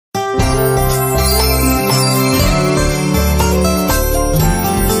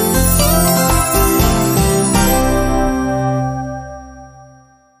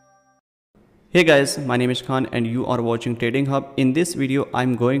Hey guys, my name is Khan and you are watching Trading Hub. In this video,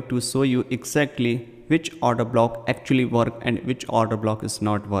 I'm going to show you exactly which order block actually work and which order block is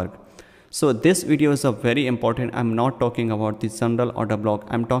not work. So this video is a very important. I'm not talking about the general order block.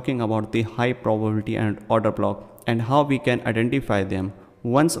 I'm talking about the high probability and order block and how we can identify them.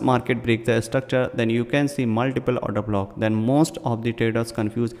 Once market breaks the structure, then you can see multiple order block. Then most of the traders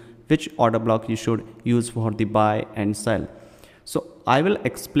confuse which order block you should use for the buy and sell. So I will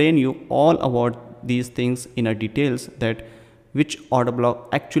explain you all about these things in a details, that which order block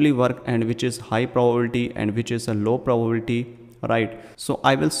actually work and which is high probability and which is a low probability, right? So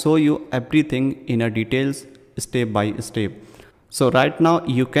I will show you everything in a details step by step. So right now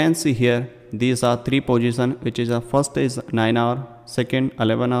you can see here these are three positions, which is a first is 9 hour, second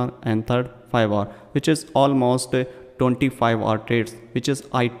 11 hour and third 5 hour, which is almost 25-hour trades, which is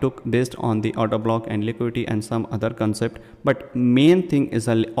I took based on the order block and liquidity and some other concept. But main thing is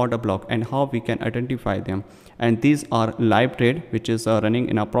a order block and how we can identify them. And these are live trade, which is running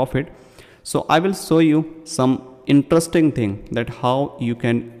in a profit. So I will show you some interesting thing that how you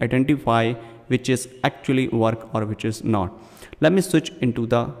can identify which is actually work or which is not. Let me switch into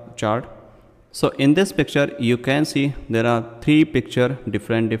the chart. So in this picture, you can see there are three picture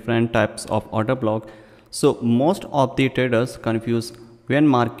different types of order block. So most of the traders confuse when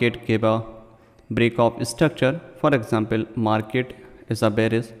market gave a break of structure. For example, market is a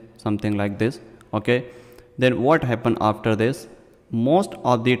bearish, something like this. Okay. Then what happened after this? Most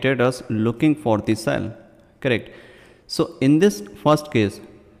of the traders looking for the sell. Correct. So in this first case,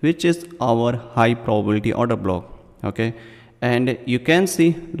 which is our high probability order block. Okay. And you can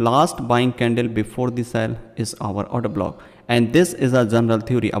see last buying candle before the sell is our order block. And this is a general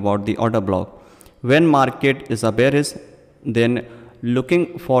theory about the order block. When market is a bearish, then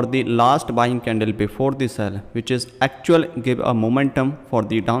looking for the last buying candle before the sell, which is actual give a momentum for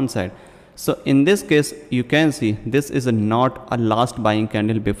the downside. So in this case, you can see this is not a last buying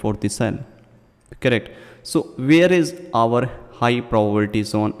candle before the sell. Correct. So where is our high probability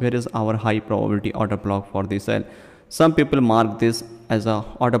zone? Where is our high probability order block for the sell? Some people mark this as a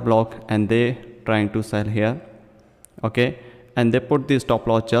order block and they trying to sell here. Okay. And they put the stop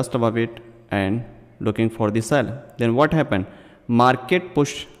loss just above it and looking for the sell. Then what happened? Market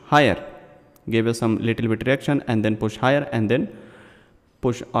push higher, gave us some little bit reaction and then push higher and then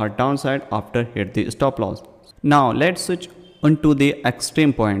push our downside after hit the stop loss. Now let's switch onto the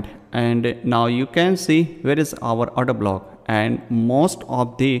extreme point, and now you can see where is our order block, and most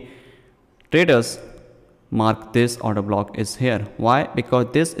of the traders mark this order block is here. Why? Because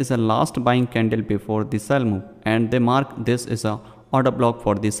this is a last buying candle before the sell move and they mark this is a order block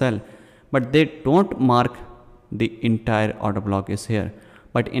for the sell. But they don't mark the entire order block is here.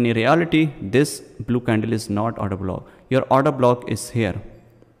 But in reality, this blue candle is not order block. Your order block is here.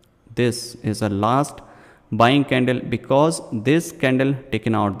 This is a last buying candle because this candle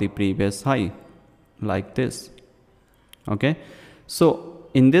taken out the previous high like this. Okay. So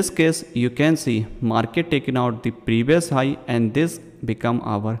in this case, you can see market taken out the previous high and this become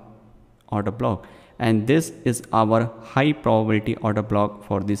our order block. And this is our high probability order block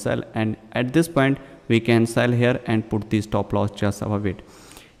for the sell, and at this point we can sell here and put the stop loss just above it.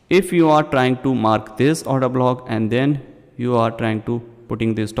 If you are trying to mark this order block and then you are trying to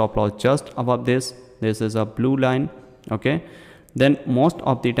putting the stop loss just above this is a blue line. Okay, then most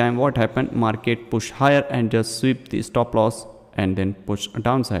of the time what happened, market push higher and just sweep the stop loss and then push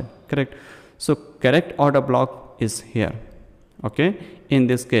downside. Correct. So correct order block is here. Okay, in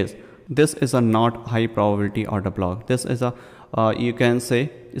this case this is a not high probability order block. This is a you can say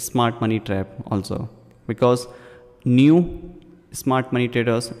smart money trap also, because new smart money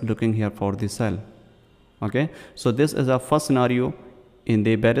traders looking here for the sell. Okay, so this is a first scenario in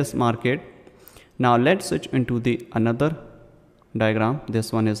the bearish market. Now let's switch into the another diagram.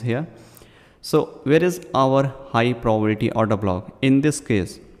 This one is here. So where is our high probability order block in this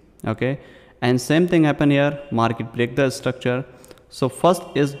case? Okay, and same thing happen here. Market break the structure. So first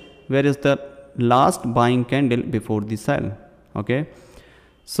is where is the last buying candle before the sell. Okay,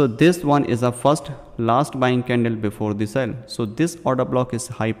 so this one is a first last buying candle before the sell. So this order block is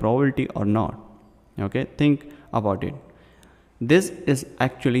high probability or not? Okay, think about it. This is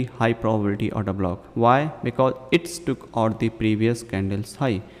actually high probability order block. Why? Because it took out the previous candle's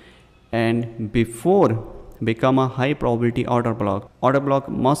high, and before become a high probability order block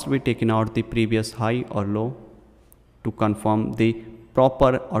must be taken out the previous high or low to confirm the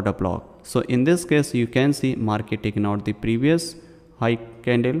proper order block. So in this case, you can see market taking out the previous high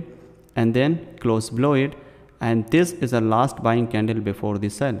candle and then close below it, and this is a last buying candle before the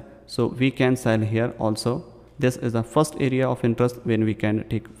sell. So we can sell here also This is the first area of interest when we can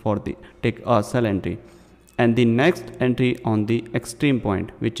take a sell entry. And the next entry on the extreme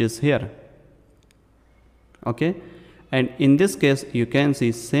point, which is here. Okay, and in this case you can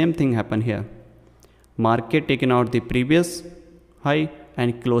see same thing happen here. Market taken out the previous high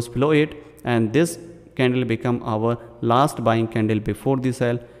and close below it, and this candle become our last buying candle before the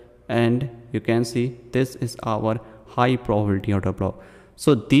sell, and you can see this is our high probability order block.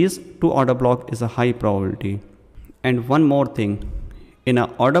 So these two order block is a high probability. And one more thing, in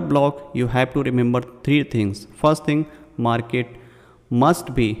an order block you have to remember three things. First thing, market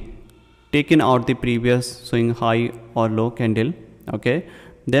must be taken out the previous showing high or low candle, okay,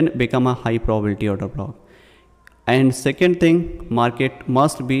 then become a high probability order block. And second thing, market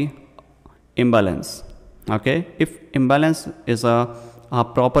must be imbalance. Okay, if imbalance is a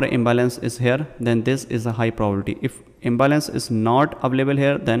proper imbalance is here, then this is a high probability. If imbalance is not available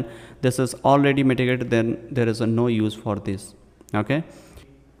here, then this is already mitigated, then there is no use for this. Okay,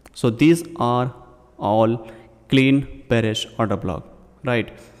 so these are all clean bearish order block,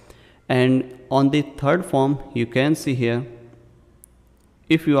 right? And on the third form you can see here,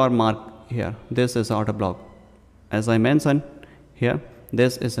 if you are marked here, this is order block. As I mentioned here,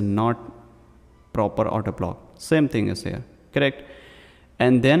 this is not proper order block. Same thing is here, correct?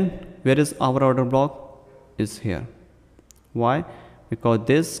 And then where is our order block? Is here. Why? Because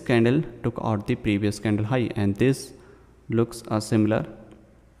this candle took out the previous candle high, and this looks similar,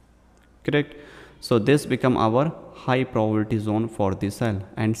 correct? So this become our high probability zone for the sell,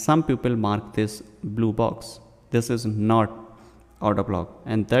 and some people mark this blue box. This is not order block,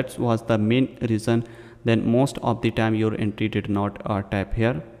 and that was the main reason. Then most of the time your entry did not tap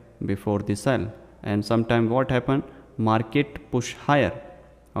here before the sell, and sometime what happened, market push higher,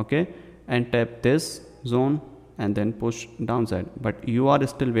 okay, and tap this zone and then push downside, but you are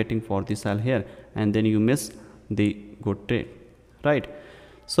still waiting for the sell here, and then you miss the good trade, right?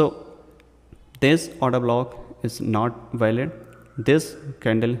 So this order block is not valid, this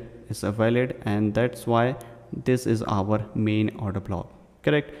candle is valid, and that's why this is our main order block,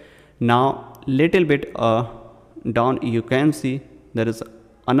 correct? Now little bit down you can see there is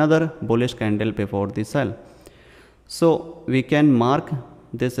another bullish candle before the sell. So we can mark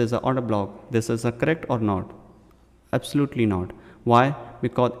this as an order block. This is a correct or not? Absolutely not. Why?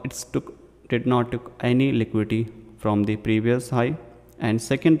 Because it did not took any liquidity from the previous high, and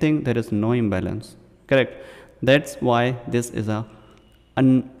second thing, there is no imbalance, correct? That's why this is a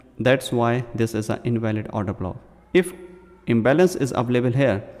invalid order block. If imbalance is available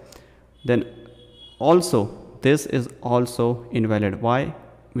here, then also this is also invalid. Why?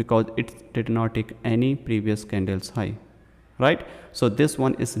 Because it did not take any previous candles high, right? So this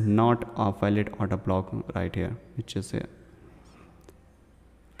one is not a valid order block right here, which is here,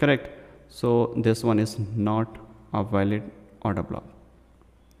 correct? So this one is not a valid order block.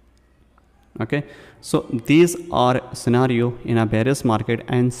 Okay, so these are scenario in a bearish market,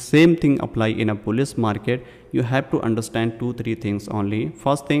 and same thing apply in a bullish market. You have to understand 2-3 things only.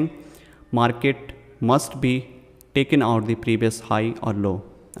 First thing, market must be taken out the previous high or low.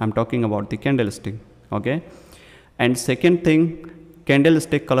 I'm talking about the candlestick, okay? And second thing,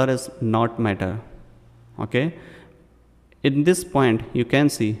 candlestick color is not matter, okay? In this point you can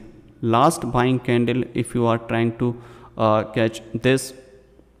see last buying candle, if you are trying to catch this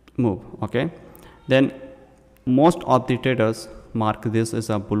move, okay, then most of the traders mark this as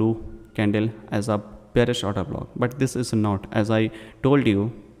a blue candle as a bearish order block, but this is not. As I told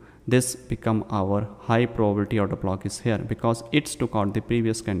you, this become our high probability order block is here because it's took out the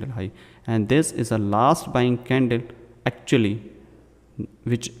previous candle high, and this is a last buying candle actually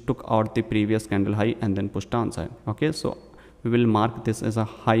which took out the previous candle high and then pushed downside. Okay, so we will mark this as a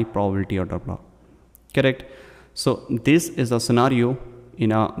high probability order block, correct? So this is a scenario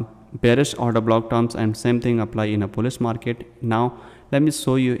in a bearish order block terms, and same thing apply in a bullish market. Now let me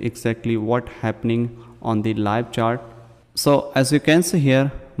show you exactly what happening on the live chart. So as you can see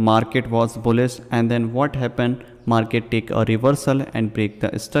here, market was bullish, and then what happened, market take a reversal and break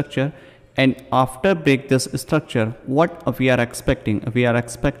the structure, and after break this structure, what we are expecting? We are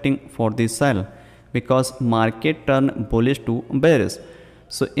expecting for the sell, because market turn bullish to bearish.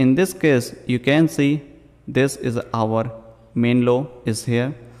 So in this case you can see this is our main low is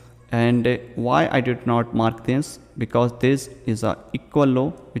here, and why I did not mark this, because this is a equal low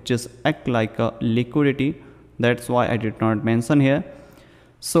which is act like a liquidity. That's why I did not mention here.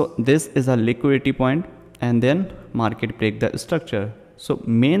 So this is a liquidity point, and then market break the structure. So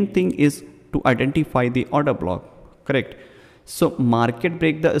main thing is to identify the order block, correct? So market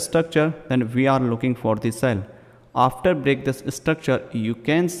break the structure, then we are looking for the sell. After break this structure, you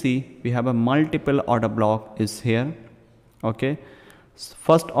can see we have a multiple order block is here. Okay,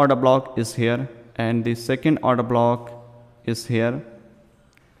 first order block is here, and the second order block is here,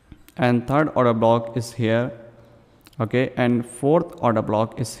 and third order block is here. Okay, and fourth order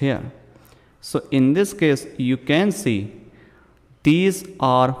block is here. So in this case, you can see these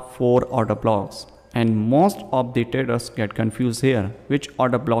are 4 order blocks, and most of the traders get confused here which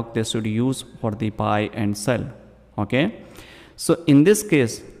order block they should use for the buy and sell. Okay, so in this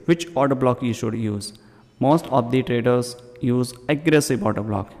case, which order block you should use? Most of the traders use aggressive order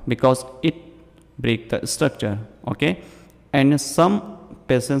block because it break the structure. Okay, and some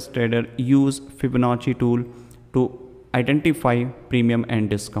patience trader use Fibonacci tool to identify premium and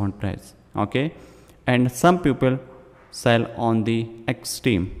discount price. Okay, and some people sell on the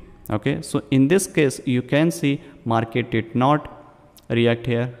extreme. Okay, so in this case, you can see market did not react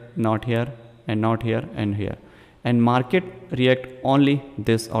here, not here, and not here, and here, and market react only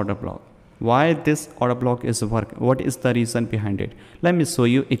this order block. Why this order block is work? What is the reason behind it? Let me show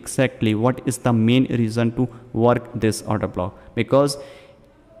you exactly what is the main reason to work this order block. Because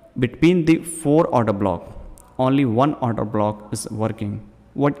between the 4 order block, only 1 order block is working.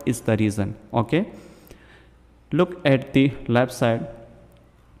 What is the reason? Okay, look at the left side.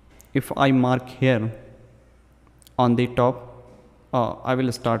 If I mark here on the top, I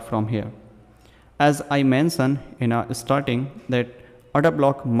will start from here. As I mentioned in our starting, that order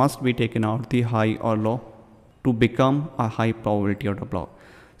block must be taken out the high or low to become a high probability order block.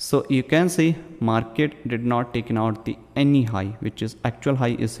 So you can see market did not taken out the any high, which is actual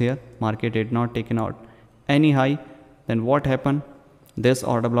high is here. Market did not taken out any high. Then what happened? This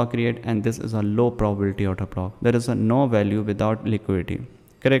order block create, and this is a low probability order block. There is a no value without liquidity.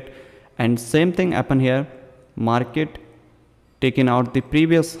 Correct? And same thing happen here. Market taken out the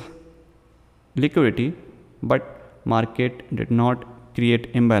previous liquidity, but market did not create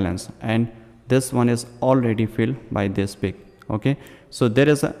imbalance, and this one is already filled by this big. Okay, so there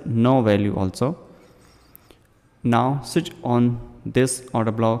is a no value also. Now switch on this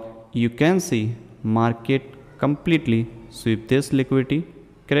order block. You can see market completely sweep this liquidity.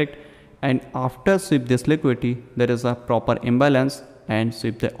 Correct? And after sweep this liquidity, there is a proper imbalance, and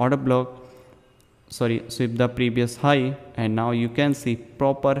sweep the order block, sweep the previous high, and now you can see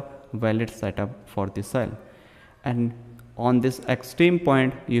proper valid setup for the sell. And on this extreme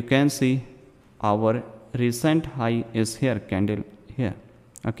point, you can see our recent high is here, candle here.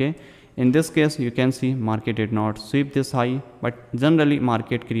 Okay, in this case, you can see market did not sweep this high, but generally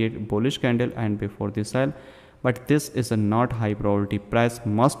market create bullish candle and before the sell. But this is a not high probability. Price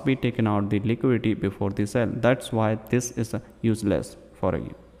must be taken out the liquidity before the sell. That's why this is a useless for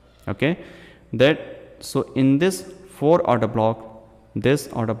you. Okay, so in this 4 order block, this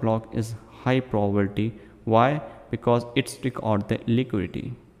order block is high probability. Why? Because it's took out the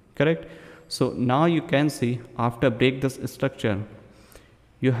liquidity. Correct? So now you can see after break this structure,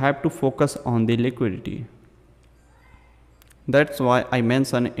 you have to focus on the liquidity. That's why I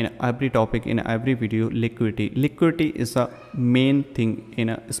mention in every topic, in every video, liquidity. Liquidity is a main thing in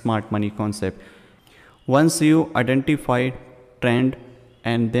a smart money concept. Once you identify trend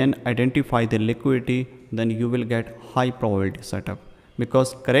and then identify the liquidity, then you will get high probability setup,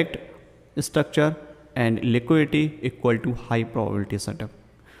 because correct structure and liquidity equal to high probability setup.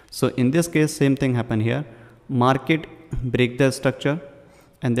 So in this case, same thing happen here. Market break the structure,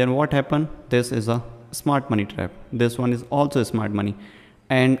 and then what happened? This is a smart money trap. This one is also smart money,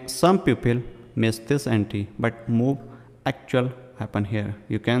 and some people miss this entry, but move actual happen here.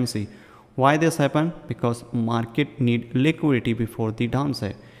 You can see why this happen, because market need liquidity before the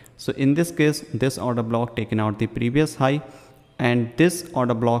downside. So in this case, this order block taken out the previous high, and this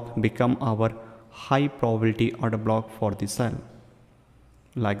order block become our high probability order block for the sell,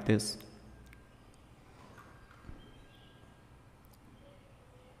 like this.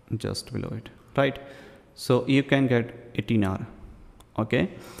 Just below it, right? So you can get 18 hour. Okay,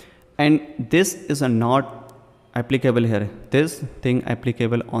 and this is a not applicable here. This thing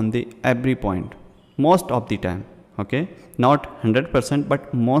applicable on the every point most of the time. Okay, not 100%,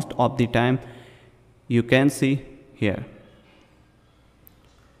 but most of the time. You can see here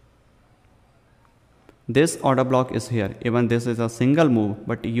this order block is here. Even this is a single move,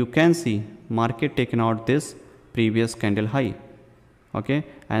 but you can see market taken out this previous candle high. Okay,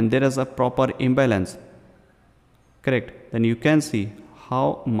 and there is a proper imbalance. Correct? Then you can see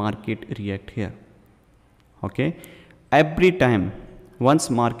how market react here. Okay, every time once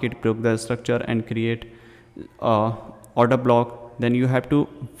market broke the structure and create order block, then you have to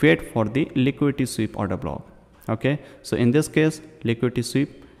wait for the liquidity sweep order block. Okay, so in this case, liquidity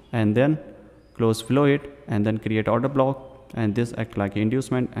sweep and then close below it and then create order block, and this act like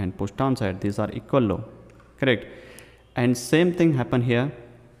inducement and push downside. These are equal low, correct? And same thing happen here.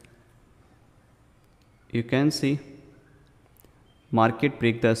 You can see market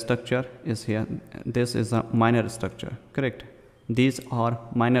break the structure is here. This is a minor structure, correct? These are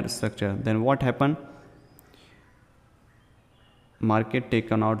minor structure. Then what happened? Market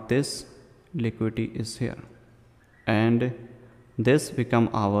taken out this, liquidity is here, and this become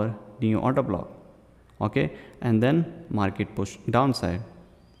our new order block, okay? And then market push downside.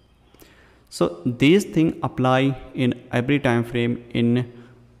 So these things apply in every time frame, in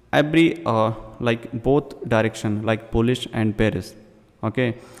every like both direction, like bullish and bearish, okay?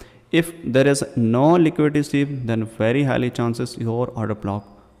 If there is no liquidity sweep, then very highly chances your order block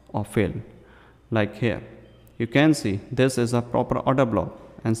of fail. Like here you can see this is a proper order block,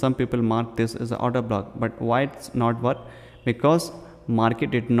 and some people mark this as an order block, but why it's not work? Because market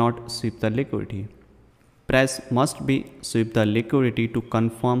did not sweep the liquidity. Price must be sweep the liquidity to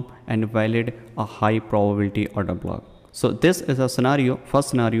confirm and validate a high probability order block. So this is a scenario, first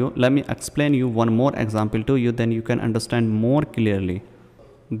scenario. Let me explain you one more example to you, then you can understand more clearly.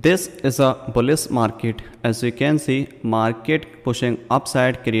 This is a bullish market. As you can see, market pushing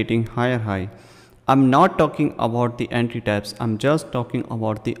upside, creating higher high. I'm not talking about the entry types, I'm just talking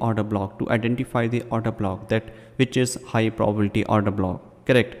about the order block, to identify the order block that which is high probability order block,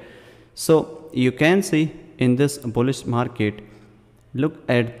 correct? So you can see in this bullish market, look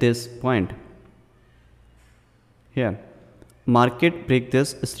at this point here. Market break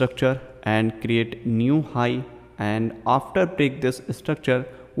this structure and create new high, and after break this structure,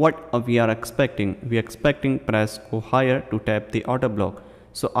 what we are expecting? We are expecting price go higher to tap the order block.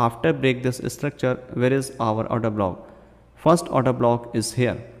 So after break this structure, where is our order block? First order block is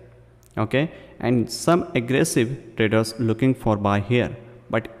here, okay? And some aggressive traders looking for buy here,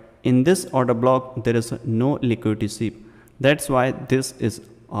 but in this order block there is no liquidity sweep. That's why this is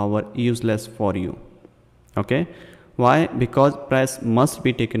our useless for you, okay? Why? Because price must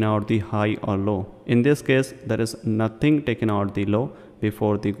be taken out the high or low. In this case, there is nothing taken out the low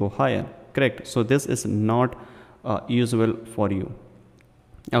before they go higher, correct? So this is not usable for you,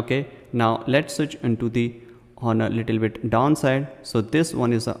 okay? Now let's switch into the on a little bit downside. So this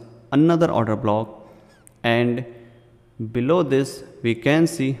one is another order block, and below this we can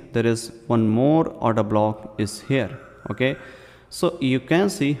see there is one more order block is here, okay? So you can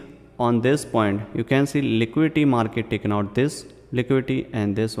see on this point, you can see liquidity market taken out this liquidity,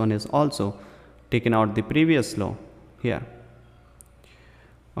 and this one is also taken out the previous low here,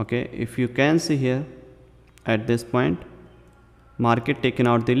 okay? If you can see here at this point, market taken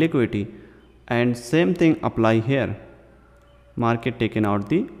out the liquidity, and same thing apply here, market taken out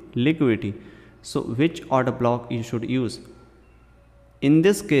the liquidity. So which order block you should use? In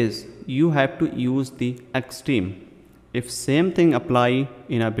this case, you have to use the extreme. If same thing apply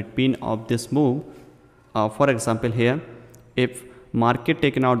in a between of this move, for example here, if market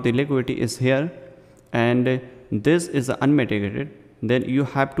taken out the liquidity is here and this is unmitigated, then you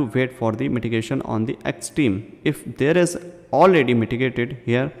have to wait for the mitigation on the extreme. If there is already mitigated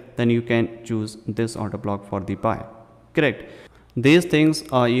here, then you can choose this order block for the buy, correct? These things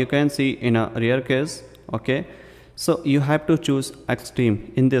you can see in a rare case, okay? So you have to choose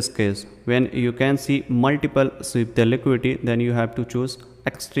extreme. In this case, when you can see multiple sweep the liquidity, then you have to choose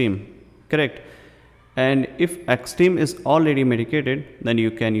extreme, correct? And if extreme is already mitigated, then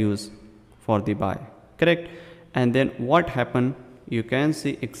you can use for the buy, correct? And then what happened? You can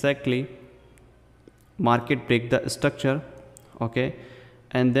see exactly market break the structure, okay?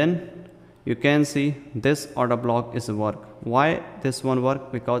 And then you can see this order block is work. Why this one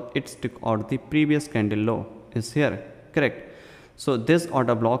work? Because it's took out the previous candle low is here, correct? So this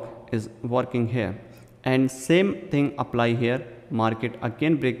order block is working here, and same thing apply here. Market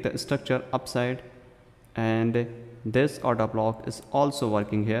again break the structure upside, and this order block is also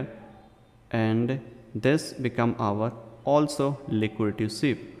working here, and this become our also liquidity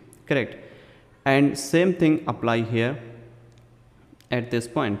sweep, correct? And same thing apply here. At this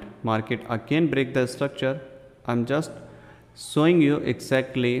point, market again break the structure. I'm just showing you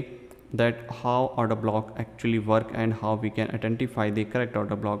exactly that how order block actually work and how we can identify the correct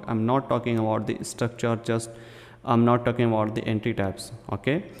order block. I'm not talking about the structure, just I'm not talking about the entry types,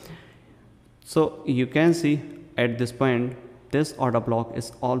 okay? So you can see at this point, this order block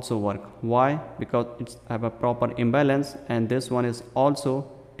is also work. Why? Because it's have a proper imbalance, and this one is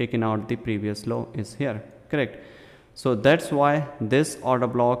also taken out the previous low is here, correct? So that's why this order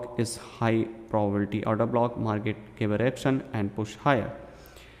block is high probability order block. Market gave a reaction and push higher,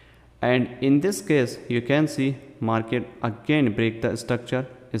 and in this case you can see market again break the structure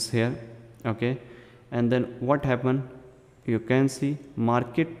is here, Okay, and then what happened, you can see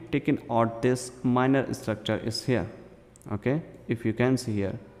market taken out this minor structure is here. Okay, if you can see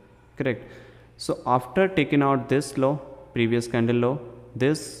here, correct. So after taking out this low, previous candle low,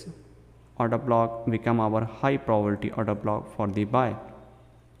 this order block become our high probability order block for the buy,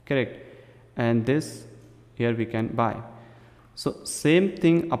 correct, and this here we can buy. So same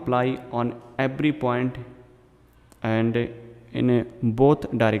thing apply on every point and in a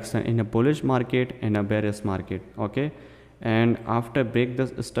both direction, in a bullish market and a bearish market. Okay, and after break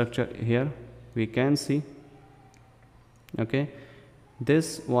this structure here we can see, okay,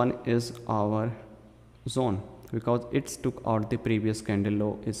 this one is our zone because it's took out the previous candle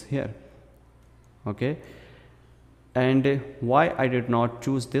low is here. Okay, and why I did not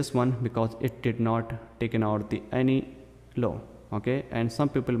choose this one, because it did not taken out the any low. Okay, and some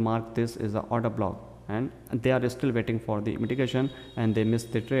people mark this as a order block and they are still waiting for the mitigation and they miss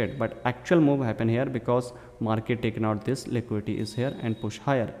the trade, but actual move happened here because market taken out this liquidity is here and push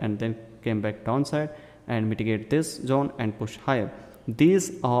higher and then came back downside and mitigate this zone and push higher.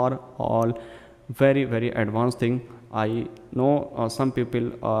 These are all very advanced thing. I know some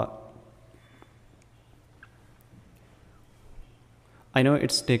people I know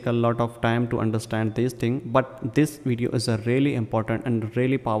it's take a lot of time to understand this thing, but this video is a really important and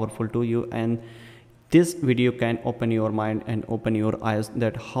really powerful to you, and this video can open your mind and open your eyes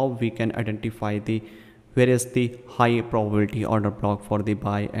that how we can identify the where is the high probability order block for the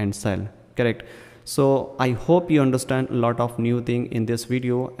buy and sell, correct. So I hope you understand a lot of new thing in this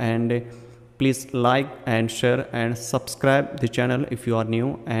video, and please like and share and subscribe the channel if you are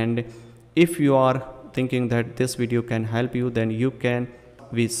new, and if you are thinking that this video can help you, then you can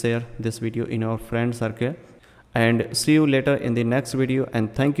share this video in our friend circle, and see you later in the next video.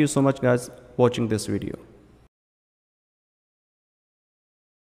 And thank you so much guys watching this video.